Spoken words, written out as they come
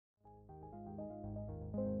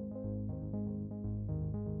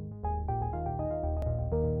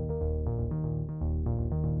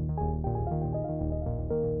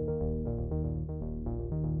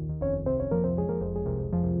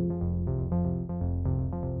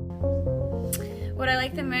What I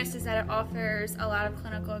like the most is that it offers a lot of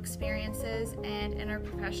clinical experiences and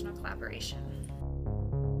interprofessional collaboration.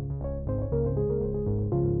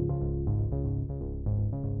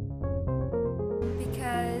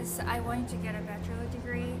 Because I wanted to get a bachelor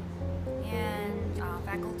degree, and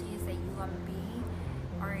faculties at UMB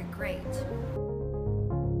are great.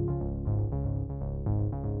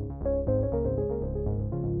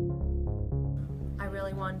 I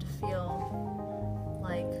really wanted to feel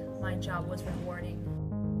like my job was rewarding.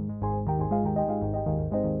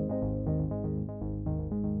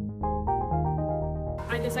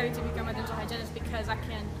 I decided to become a dental hygienist because I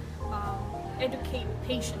can educate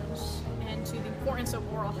patients into the importance of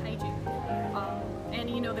oral hygiene and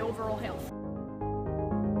the overall health.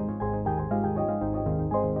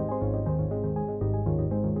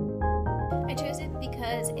 I chose it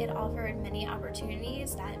because it offered many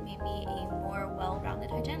opportunities that made me a more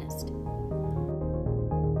well-rounded hygienist.